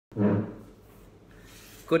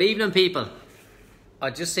Good evening, people. I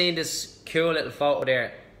just seen this cool little photo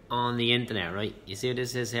there on the internet, right? You see what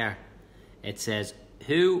this is here? It says,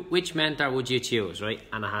 which mentor would you choose, right?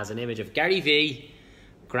 And it has an image of Gary V,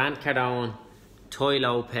 Grant Cardone, Toy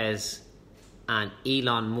Lopez, and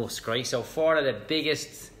Elon Musk, right? So four of the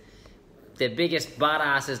biggest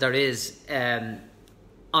badasses there is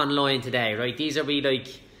online today, right? These are like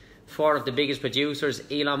four of the biggest producers.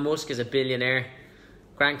 Elon Musk is a billionaire.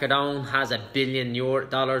 Grant Cardone has $1 billion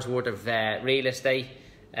worth of real estate.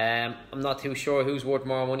 I'm not too sure who's worth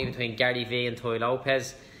more money between Gary V and Toy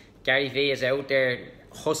Lopez. Gary V is out there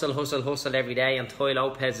hustle every day, and Toy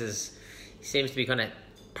Lopez seems to be kind of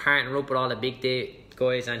partnering up with all the big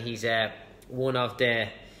guys, and he's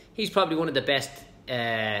probably one of the best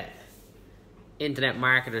internet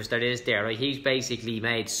marketers there is there, right? He's basically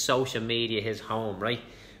made social media his home, right?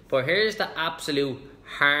 But here's the absolute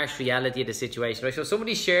harsh reality of the situation, right? So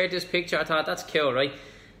somebody shared this picture. I thought, that's cool, right?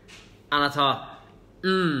 And I thought,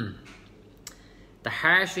 the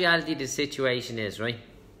harsh reality of the situation is, right,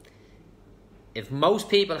 if most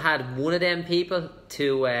people had one of them people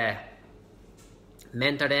to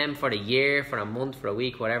mentor them for a year, for a month, for a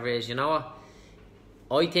week, whatever it is, you know what,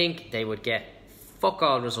 I think they would get fuck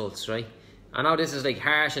all results, right? I know this is like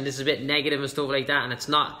harsh and this is a bit negative and stuff like that, and it's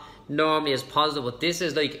not normally as positive, but this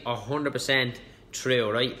is like 100%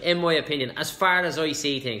 true, right? In my opinion, as far as I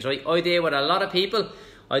see things, right? I deal with a lot of people.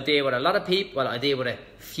 I deal with a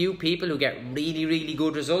few people who get really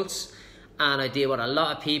good results, and I deal with a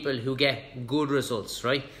lot of people who get good results,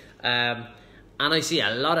 right? And I see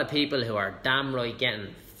a lot of people who are damn right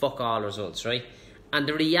getting fuck all results, right? And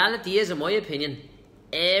the reality is, in my opinion,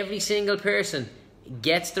 every single person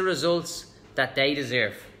gets the results that they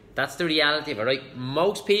deserve. That's the reality of it, right?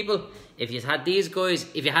 Most people, if you had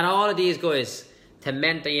all of these guys to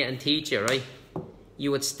mentor you and teach you, right,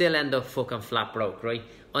 you would still end up fucking flat broke, right?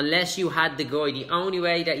 Unless you had the guy. The only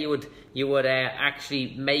way that you would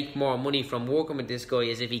actually make more money from working with this guy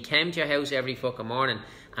is if he came to your house every fucking morning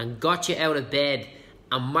and got you out of bed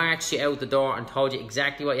and marched you out the door and told you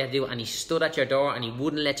exactly what you had to do, and he stood at your door and he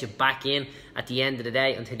wouldn't let you back in at the end of the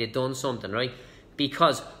day until you'd done something, right?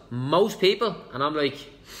 Because most people, and I'm like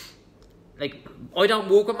I don't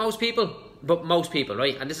work with most people, but most people,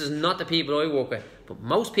 right? And this is not the people I work with, but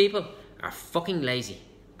most people are fucking lazy.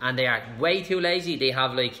 And they are way too lazy. They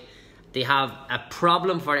have a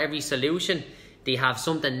problem for every solution. They have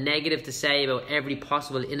something negative to say about every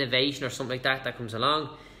possible innovation or something like that comes along.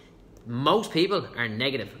 Most people are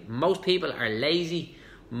negative. Most people are lazy.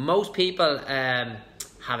 Most people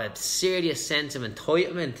have a serious sense of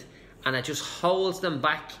entitlement, and it just holds them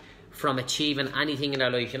back from achieving anything in their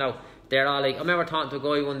life, you know. They're all like, I remember talking to a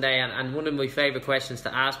guy one day, and one of my favourite questions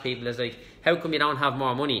to ask people is like, how come you don't have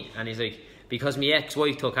more money? And he's like, because my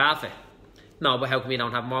ex-wife took half it. No, but how come you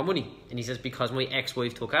don't have more money? And he says, because my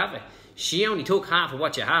ex-wife took half it. She only took half of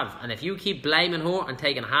what you have. And if you keep blaming her and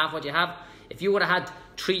taking half what you have, if you would have had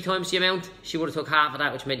 3 times the amount, she would have took half of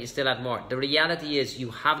that, which meant you still had more. The reality is you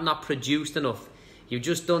have not produced enough. You've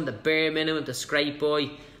just done the bare minimum to scrape by.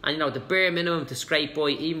 And you know, the bare minimum to scrape by,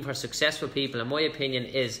 even for successful people, in my opinion,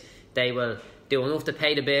 is they will do enough to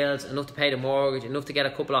pay the bills, enough to pay the mortgage, enough to get a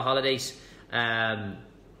couple of holidays,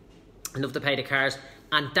 enough to pay the cars,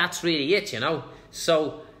 and that's really it, you know.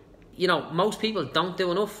 So, you know, most people don't do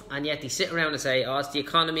enough, and yet they sit around and say, oh, it's the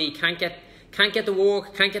economy, can't get the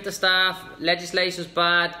work, can't get the staff, legislation's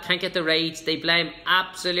bad, can't get the rates. They blame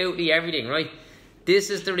absolutely everything, right? This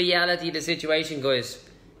is the reality of the situation, guys.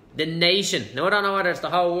 The nation, now I don't know whether it's the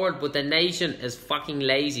whole world, but the nation is fucking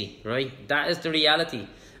lazy, right? That is the reality.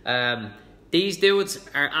 These dudes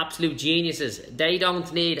are absolute geniuses. They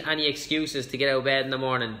don't need any excuses to get out of bed in the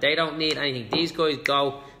morning. They don't need anything. These guys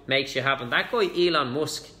go, make shit happen. That guy Elon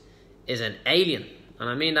Musk is an alien, and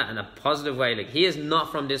I mean that in a positive way. Like, he is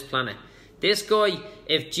not from this planet. This guy,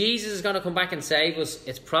 if Jesus is going to come back and save us,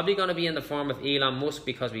 it's probably going to be in the form of Elon Musk,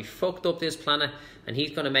 because we fucked up this planet and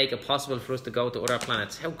he's going to make it possible for us to go to other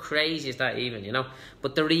planets. How crazy is that even, you know?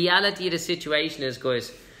 But the reality of the situation is,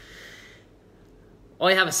 guys,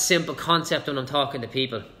 I have a simple concept when I'm talking to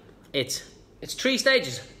people. It's 3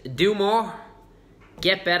 stages. Do more,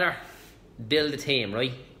 get better, build a team,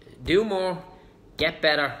 right? Do more, get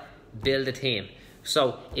better, build a team.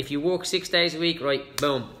 So if you work 6 days a week, right,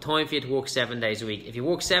 boom, time for you to work 7 days a week. If you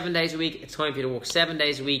work 7 days a week, it's time for you to work 7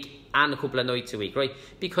 days a week and a couple of nights a week, right?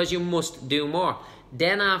 Because you must do more.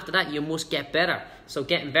 Then after that, you must get better. So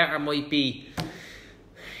getting better might be,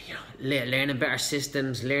 you know, learning better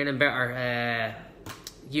systems, learning better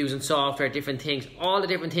using software, different things, all the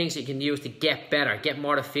different things that you can use to get better, get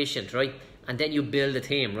more efficient, right? And then you build a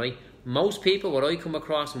team, right? Most people, what I come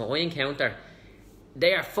across and what I encounter,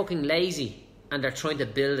 they are fucking lazy and they're trying to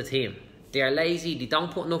build a team. They are lazy, they don't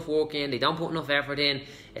put enough work in, they don't put enough effort in.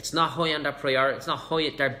 It's not high on their priority, it's not high,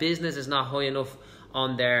 their business is not high enough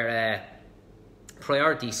on their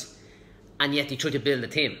priorities, and yet they try to build a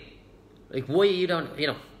team. Like, why you don't,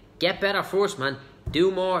 get better first, man.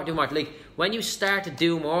 Do more. Like, when you start to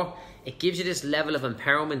do more, it gives you this level of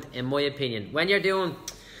empowerment, in my opinion. When you're doing,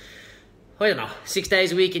 6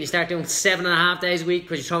 days a week, and you start doing 7.5 days a week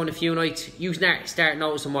because you're throwing a few nights, you start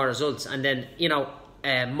noticing more results. And then,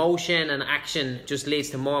 motion and action just leads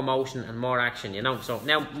to more motion and more action, So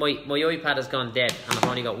now my iPad has gone dead and I've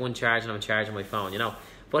only got one charge and I'm charging my phone,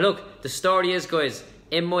 But look, the story is, guys,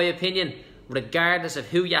 in my opinion, regardless of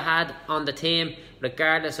who you had on the team,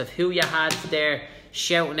 regardless of who you had there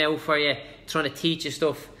shouting out for you, trying to teach you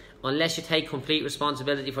stuff, unless you take complete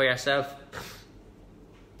responsibility for yourself,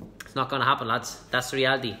 it's not going to happen, lads. That's the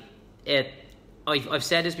reality. I've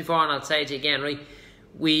said this before and I'll say it again, right?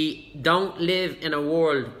 We don't live in a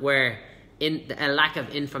world where a lack of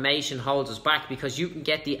information holds us back, because you can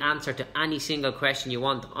get the answer to any single question you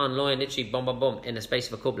want online, literally boom, boom, boom, in the space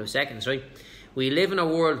of a couple of seconds, right? We live in a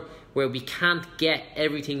world where we can't get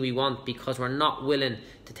everything we want because we're not willing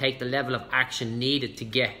to take the level of action needed to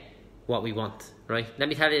get what we want, right? Let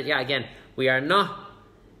me tell you again, we are not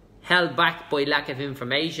held back by lack of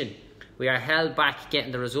information. We are held back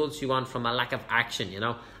getting the results you want from a lack of action,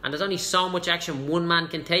 And there's only so much action one man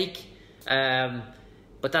can take.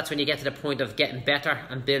 But that's when you get to the point of getting better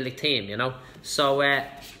and build a team, So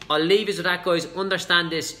I'll leave you with that, guys.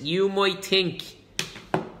 Understand this. You might think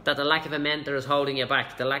that the lack of a mentor is holding you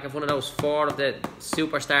back. The lack of one of those 4 of the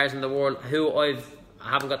superstars in the world, who I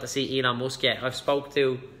haven't got to see Elon Musk yet. I've spoke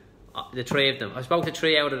to the 3 of them. I've spoke to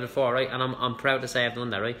 3 out of the 4, right? And I'm proud to say I've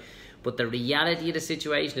done that, right? But the reality of the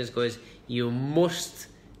situation is, guys, you must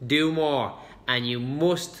do more, and you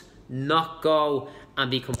must not go and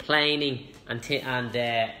be complaining and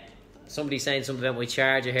somebody's saying something about my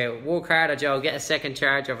charger here. Work harder, Joe. Get a second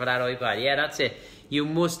charger for that iPad. Yeah, that's it. You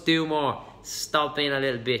must do more. Stop being a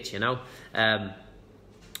little bitch,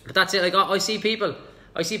 But that's it. Like, I see people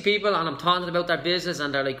and I'm talking about their business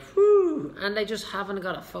and they're like, whoo, and they just haven't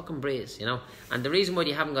got a fucking breeze, And the reason why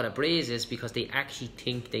they haven't got a breeze is because they actually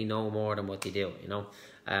think they know more than what they do,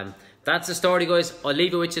 That's the story, guys. I'll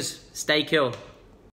leave it with you. Stay cool.